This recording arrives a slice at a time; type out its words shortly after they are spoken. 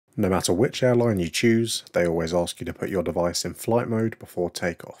No matter which airline you choose, they always ask you to put your device in flight mode before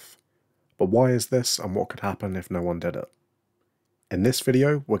takeoff. But why is this, and what could happen if no one did it? In this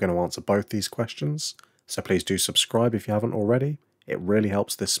video, we're going to answer both these questions, so please do subscribe if you haven't already. It really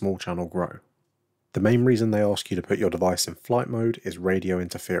helps this small channel grow. The main reason they ask you to put your device in flight mode is radio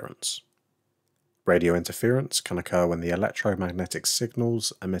interference. Radio interference can occur when the electromagnetic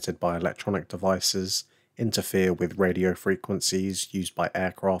signals emitted by electronic devices interfere with radio frequencies used by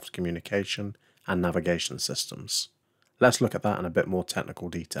aircraft communication and navigation systems. Let's look at that in a bit more technical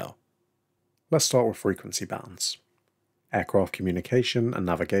detail. Let's start with frequency bands. Aircraft communication and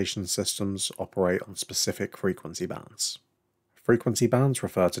navigation systems operate on specific frequency bands. Frequency bands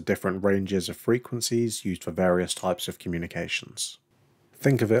refer to different ranges of frequencies used for various types of communications.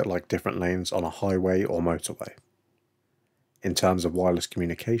 Think of it like different lanes on a highway or motorway. In terms of wireless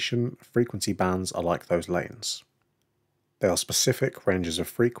communication, frequency bands are like those lanes. They are specific ranges of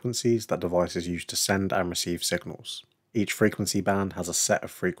frequencies that devices use to send and receive signals. Each frequency band has a set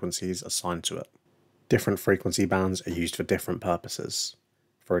of frequencies assigned to it. Different frequency bands are used for different purposes.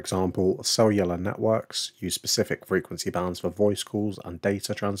 For example, cellular networks use specific frequency bands for voice calls and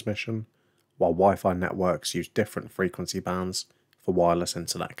data transmission, while Wi-Fi networks use different frequency bands for wireless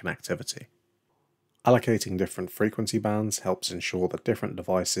internet connectivity. Allocating different frequency bands helps ensure that different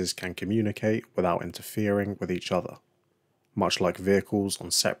devices can communicate without interfering with each other, much like vehicles on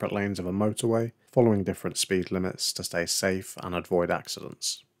separate lanes of a motorway, following different speed limits to stay safe and avoid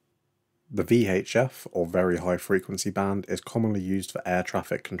accidents. The VHF, or Very High Frequency Band, is commonly used for air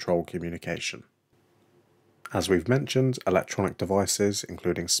traffic control communication. As we've mentioned, electronic devices,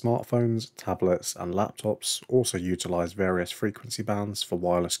 including smartphones, tablets, and laptops, also utilize various frequency bands for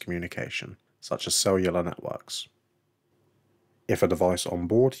wireless communication, such as cellular networks. If a device on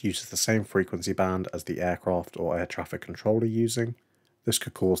board uses the same frequency band as the aircraft or air traffic controller using, this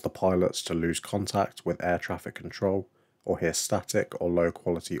could cause the pilots to lose contact with air traffic control or hear static or low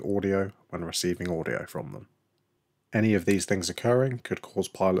quality audio when receiving audio from them. Any of these things occurring could cause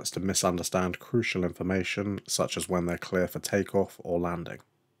pilots to misunderstand crucial information, such as when they're clear for takeoff or landing.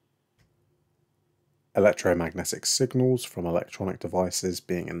 Electromagnetic signals from electronic devices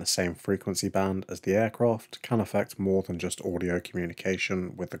being in the same frequency band as the aircraft can affect more than just audio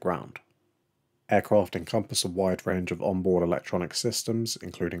communication with the ground. Aircraft encompass a wide range of onboard electronic systems,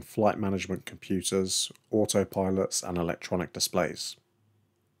 including flight management computers, autopilots, and electronic displays.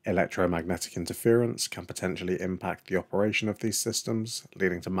 Electromagnetic interference can potentially impact the operation of these systems,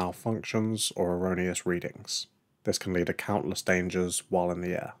 leading to malfunctions or erroneous readings. This can lead to countless dangers while in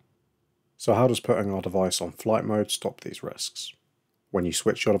the air. So how does putting our device on flight mode stop these risks? When you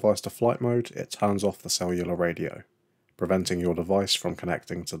switch your device to flight mode, it turns off the cellular radio, preventing your device from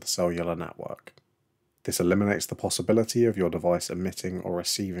connecting to the cellular network. This eliminates the possibility of your device emitting or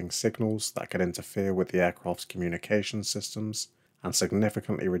receiving signals that could interfere with the aircraft's communication systems and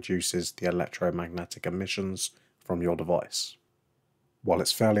significantly reduces the electromagnetic emissions from your device. While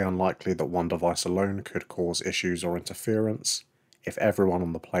it's fairly unlikely that one device alone could cause issues or interference, if everyone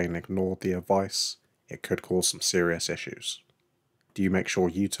on the plane ignored the advice, it could cause some serious issues. Do you make sure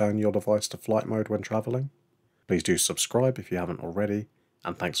you turn your device to flight mode when traveling? Please do subscribe if you haven't already,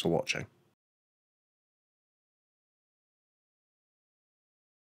 and thanks for watching.